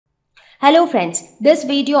Hello friends, this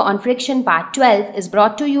video on friction part 12 is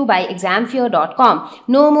brought to you by examfear.com.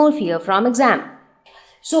 No more fear from exam.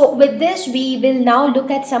 So with this we will now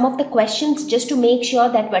look at some of the questions just to make sure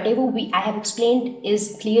that whatever I have explained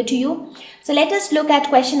is clear to you. So let us look at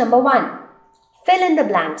question number 1. Fill in the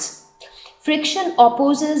blanks. Friction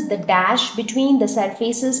opposes the dash between the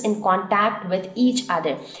surfaces in contact with each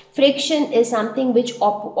other. Friction is something which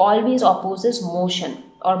always opposes motion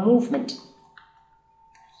or movement.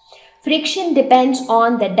 Friction depends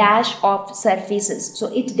on the dash of surfaces.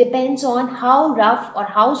 So it depends on how rough or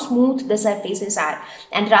how smooth the surfaces are.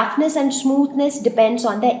 And roughness and smoothness depends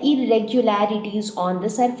on the irregularities on the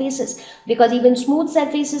surfaces. Because even smooth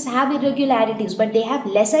surfaces have irregularities, but they have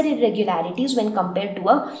lesser irregularities when compared to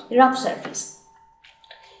a rough surface.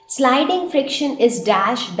 Sliding friction is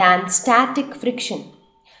dash than static friction.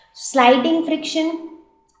 Sliding friction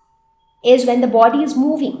is when the body is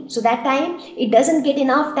moving. So that time it doesn't get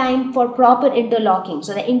enough time for proper interlocking.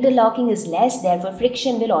 So the interlocking is less, therefore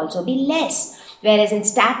friction will also be less. Whereas in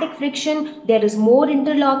static friction, there is more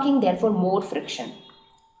interlocking, therefore more friction.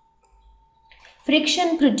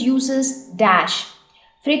 Friction produces dash.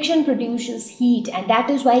 Friction produces heat, and that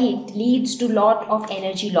is why it leads to lot of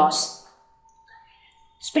energy loss.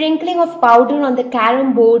 Sprinkling of powder on the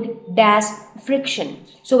carom board dash friction.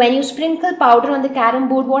 So when you sprinkle powder on the carom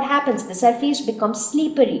board, what happens? The surface becomes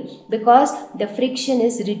slippery because the friction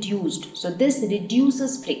is reduced. So this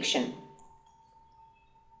reduces friction.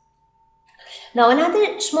 Now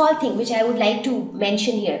another small thing which I would like to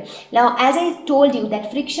mention here. Now as I told you that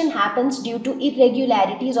friction happens due to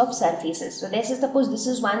irregularities of surfaces. So let's suppose this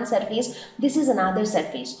is one surface, this is another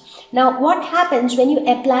surface. Now what happens when you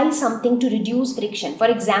apply something to reduce friction? For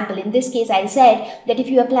example, in this case I said that if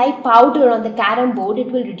you apply powder on the carom board, it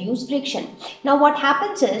will reduce friction. Now what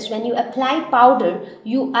happens is when you apply powder,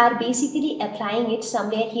 you are basically applying it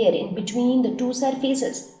somewhere here in between the two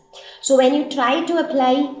surfaces. So when you try to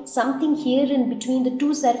apply something here in between the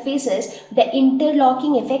two surfaces, the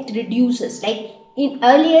interlocking effect reduces. Like in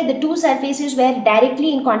earlier, the two surfaces were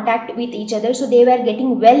directly in contact with each other, so they were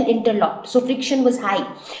getting well interlocked. So friction was high.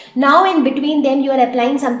 Now in between them, you are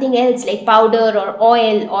applying something else like powder or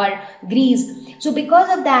oil or grease. So because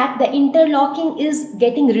of that, the interlocking is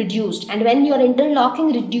getting reduced. And when your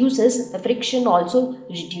interlocking reduces, the friction also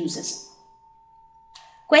reduces.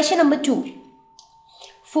 Question number 2.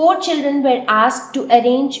 4 children were asked to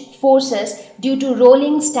arrange forces due to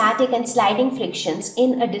rolling, static and sliding frictions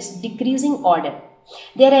in a decreasing order.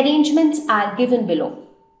 Their arrangements are given below.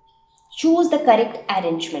 Choose the correct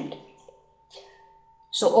arrangement.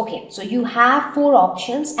 So you have 4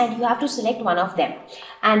 options and you have to select one of them.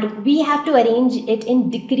 And we have to arrange it in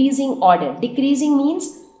decreasing order. Decreasing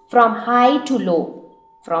means from high to low.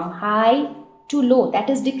 From high to low, that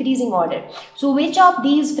is decreasing order. So which of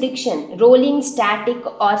these friction, rolling, static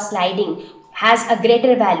or sliding, has a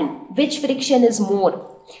greater value? Which friction is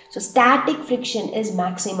more? So static friction is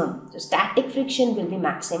maximum. So static friction will be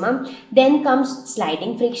maximum. Then comes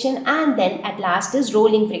sliding friction, and then at last is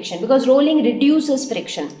rolling friction, because rolling reduces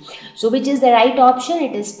friction. So which is the right option?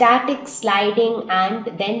 It is static, sliding and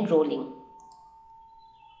then rolling.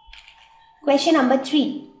 Question number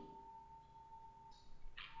 3.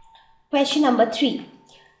 Question number 3.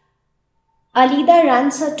 Alida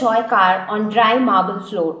runs a toy car on dry marble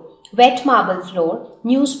floor, wet marble floor,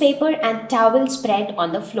 newspaper and towel spread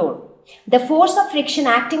on the floor. The force of friction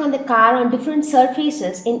acting on the car on different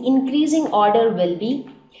surfaces in increasing order will be.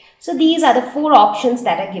 So these are the 4 options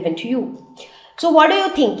that are given to you. So what do you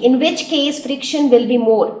think? In which case friction will be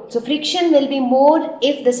more? So friction will be more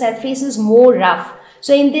if the surface is more rough.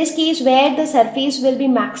 So in this case, where the surface will be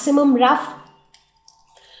maximum rough,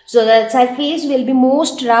 so the surface will be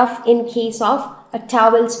most rough in case of a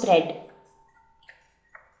towel spread.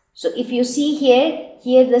 So if you see here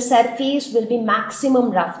the surface will be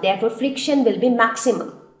maximum rough. Therefore, friction will be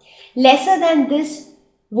maximum. Lesser than this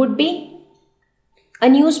would be a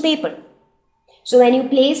newspaper. So when you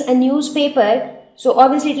place a newspaper, so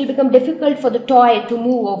obviously it will become difficult for the toy to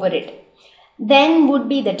move over it. Then would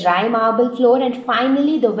be the dry marble floor, and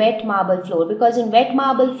finally the wet marble floor, because in wet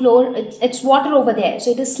marble floor it's water over there,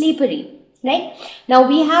 so it is slippery, right? Now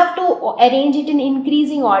we have to arrange it in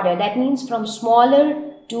increasing order. That means from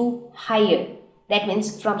smaller to higher. That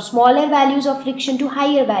means from smaller values of friction to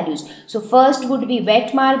higher values. So first would be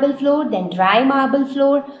wet marble floor, then dry marble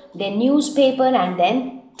floor, then newspaper and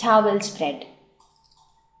then towel spread.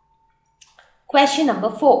 Question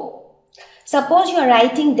number 4. Suppose your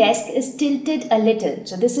writing desk is tilted a little.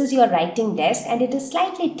 So this is your writing desk and it is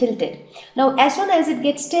slightly tilted. Now as soon as it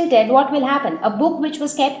gets tilted, what will happen? A book which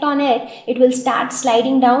was kept on it will start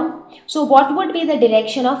sliding down. So what would be the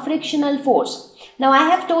direction of frictional force? Now I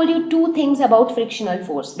have told you two things about frictional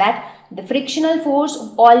force, that the frictional force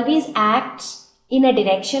always acts in a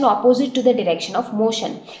direction opposite to the direction of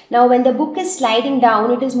motion. Now when the book is sliding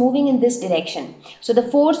down, it is moving in this direction. So the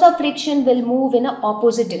force of friction will move in an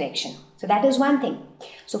opposite direction. So that is one thing.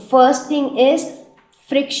 So first thing is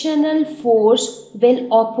frictional force will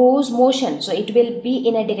oppose motion. So it will be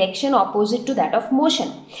in a direction opposite to that of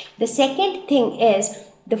motion. The second thing is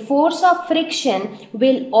the force of friction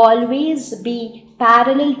will always be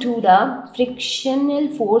parallel to the frictional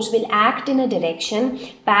force, will act in a direction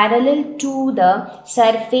parallel to the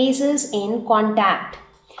surfaces in contact.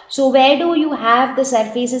 So where do you have the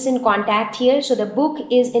surfaces in contact here? So the book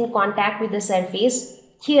is in contact with the surface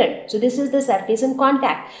here. So this is the surface in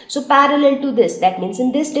contact. So parallel to this, that means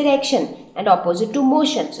in this direction and opposite to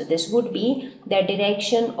motion. So this would be the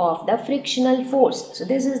direction of the frictional force. So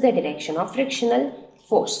this is the direction of frictional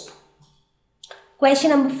force.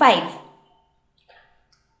 Question number 5.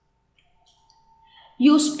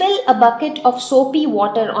 You spill a bucket of soapy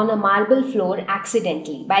water on a marble floor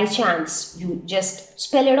accidentally. By chance, you just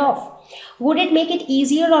spill it off. Would it make it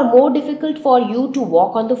easier or more difficult for you to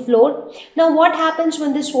walk on the floor? Now what happens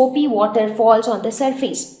when the soapy water falls on the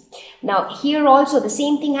surface? Now here also the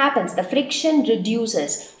same thing happens. The friction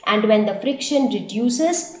reduces, and when the friction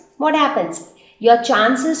reduces, what happens? Your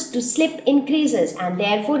chances to slip increases, and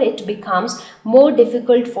therefore it becomes more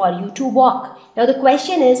difficult for you to walk. Now the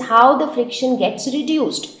question is how the friction gets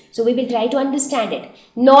reduced. So we will try to understand it.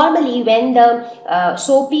 Normally when the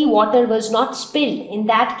soapy water was not spilled, in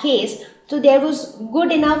that case, so there was good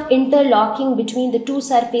enough interlocking between the two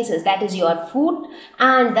surfaces, that is your foot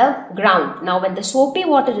and the ground. Now when the soapy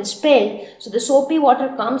water is spilled, so the soapy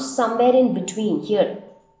water comes somewhere in between here.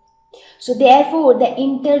 So therefore the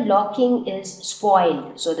interlocking is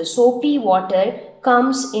spoiled. So the soapy water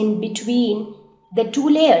comes in between the two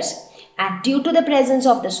layers, and due to the presence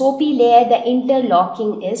of the soapy layer, the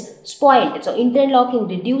interlocking is spoiled. So interlocking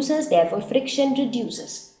reduces, therefore friction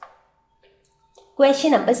reduces.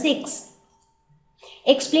 Question number 6.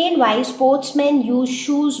 Explain why sportsmen use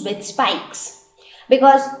shoes with spikes.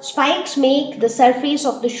 Because spikes make the surface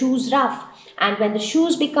of the shoes rough, and when the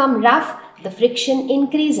shoes become rough, the friction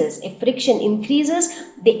increases. If friction increases,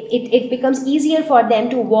 it becomes easier for them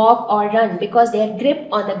to walk or run because their grip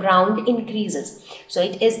on the ground increases. So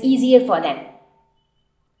it is easier for them.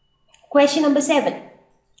 Question number 7.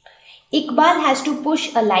 Iqbal has to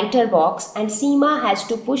push a lighter box and Seema has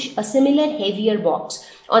to push a similar heavier box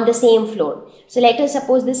on the same floor. So let us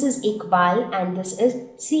suppose this is Iqbal and this is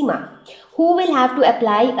Seema. Who will have to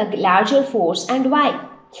apply a larger force and why?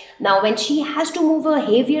 Now when she has to move a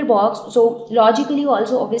heavier box, so logically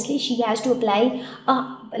also obviously she has to apply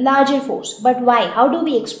a larger force. But why? How do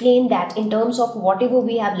we explain that in terms of whatever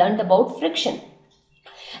we have learned about friction?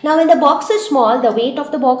 Now when the box is small, the weight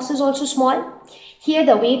of the box is also small. Here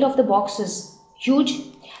the weight of the box is huge.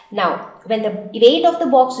 Now when the weight of the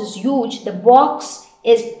box is huge, the box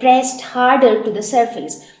is pressed harder to the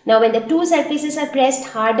surface. Now when the two surfaces are pressed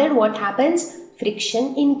harder, what happens?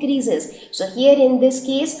 Friction increases. So here in this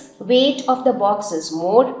case, weight of the box is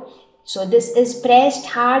more. So this is pressed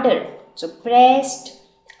harder. So pressed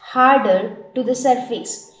harder to the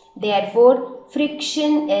surface. Therefore,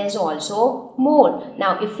 friction is also more.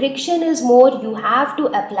 Now if friction is more, you have to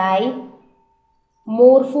apply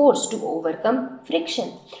more force to overcome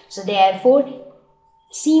friction. So therefore,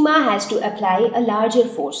 Seema has to apply a larger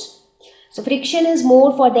force. So friction is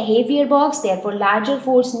more for the heavier box, therefore larger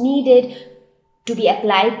force needed to be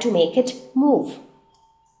applied to make it move.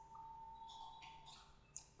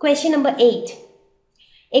 Question number 8.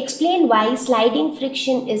 Explain why sliding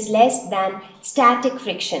friction is less than static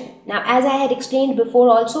friction. Now as I had explained before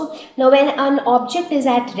also, now when an object is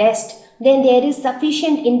at rest, then there is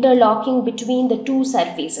sufficient interlocking between the two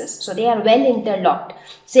surfaces. So they are well interlocked.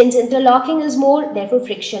 Since interlocking is more, therefore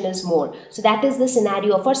friction is more. So that is the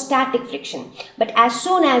scenario for static friction. But as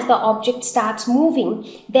soon as the object starts moving,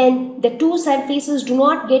 then the two surfaces do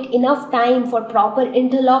not get enough time for proper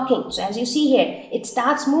interlocking. So as you see here, it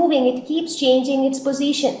starts moving, it keeps changing its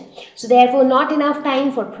position. So therefore not enough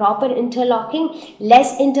time for proper interlocking,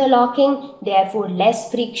 less interlocking, therefore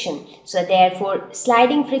less friction. So therefore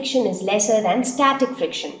sliding friction is lesser than static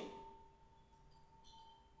friction.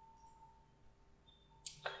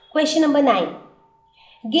 Question number 9.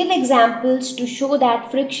 Give examples to show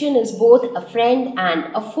that friction is both a friend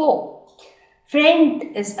and a foe. Friend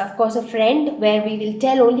is of course a friend where we will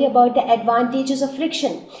tell only about the advantages of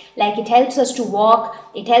friction. Like it helps us to walk,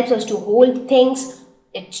 it helps us to hold things,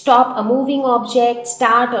 it stop a moving object,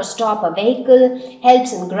 start or stop a vehicle,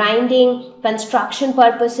 helps in grinding, construction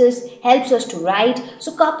purposes, helps us to ride.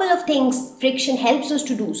 So couple of things friction helps us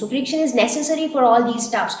to do. So friction is necessary for all these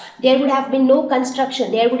stuffs. There would have been no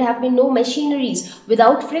construction, there would have been no machineries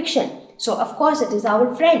without friction. So of course it is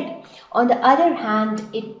our friend. On the other hand,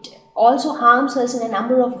 it also harms us in a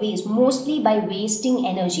number of ways, mostly by wasting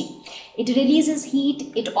energy. It releases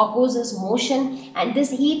heat, it opposes motion, and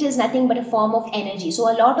this heat is nothing but a form of energy. So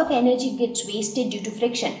a lot of energy gets wasted due to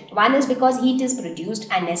friction. One is because heat is produced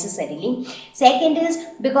unnecessarily. Second is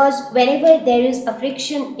because whenever there is a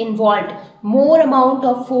friction involved, more amount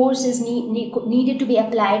of force is needed to be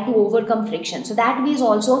applied to overcome friction. So that way is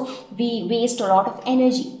also we waste a lot of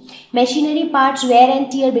energy. Machinery parts wear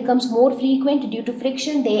and tear becomes more frequent due to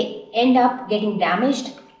friction. They end up getting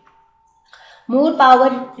damaged. More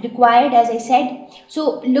power required, as I said.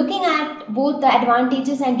 So looking at both the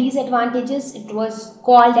advantages and disadvantages, it was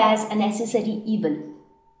called as a necessary evil.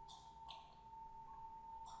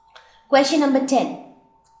 Question number 10.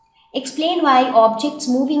 Explain why objects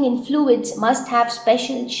moving in fluids must have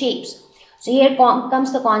special shapes. So here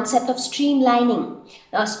comes the concept of streamlining.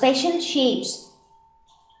 Now special shapes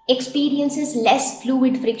experiences less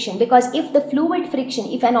fluid friction, because if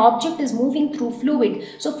an object is moving through fluid,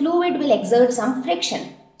 so fluid will exert some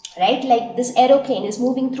friction, right? Like this aeroplane is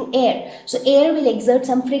moving through air, so air will exert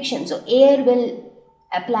some friction, so air will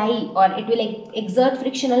apply or it will exert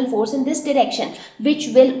frictional force in this direction, which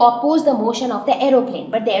will oppose the motion of the aeroplane,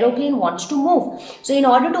 but the aeroplane wants to move. So in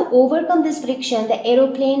order to overcome this friction, the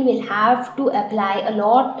aeroplane will have to apply a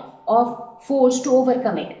lot of force to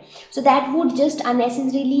overcome it. So that would just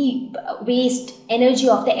unnecessarily waste energy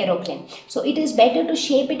of the aeroplane. So it is better to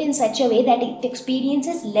shape it in such a way that it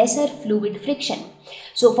experiences lesser fluid friction.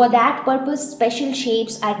 So for that purpose, special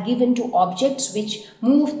shapes are given to objects which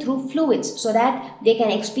move through fluids so that they can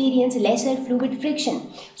experience lesser fluid friction.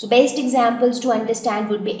 So best examples to understand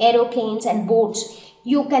would be aeroplanes and boats.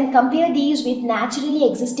 You can compare these with naturally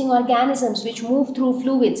existing organisms which move through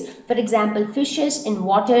fluids. For example, fishes in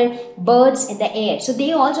water, birds in the air. So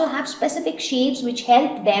they also have specific shapes which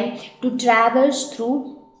help them to traverse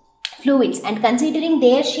through fluids, and considering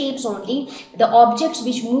their shapes only, the objects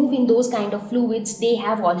which move in those kind of fluids, they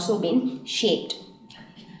have also been shaped.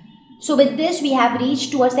 So with this, we have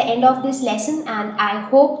reached towards the end of this lesson, and I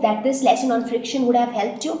hope that this lesson on friction would have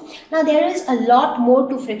helped you. Now there is a lot more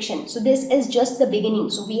to friction. So this is just the beginning.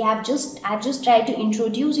 So I've just tried to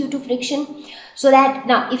introduce you to friction, so that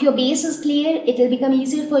now if your base is clear, it will become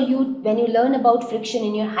easier for you when you learn about friction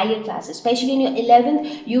in your higher classes. Especially in your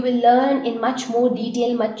 11th, you will learn in much more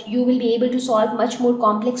detail, you will be able to solve much more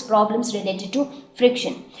complex problems related to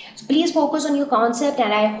friction. So please focus on your concept,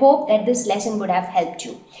 and I hope that this lesson would have helped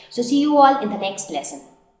you. So see you all in the next lesson.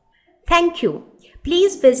 Thank you.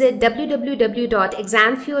 Please visit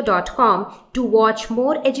www.examfear.com to watch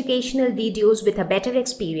more educational videos with a better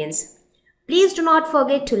experience. Please do not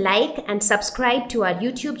forget to like and subscribe to our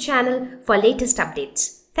YouTube channel for latest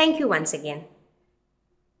updates. Thank you once again.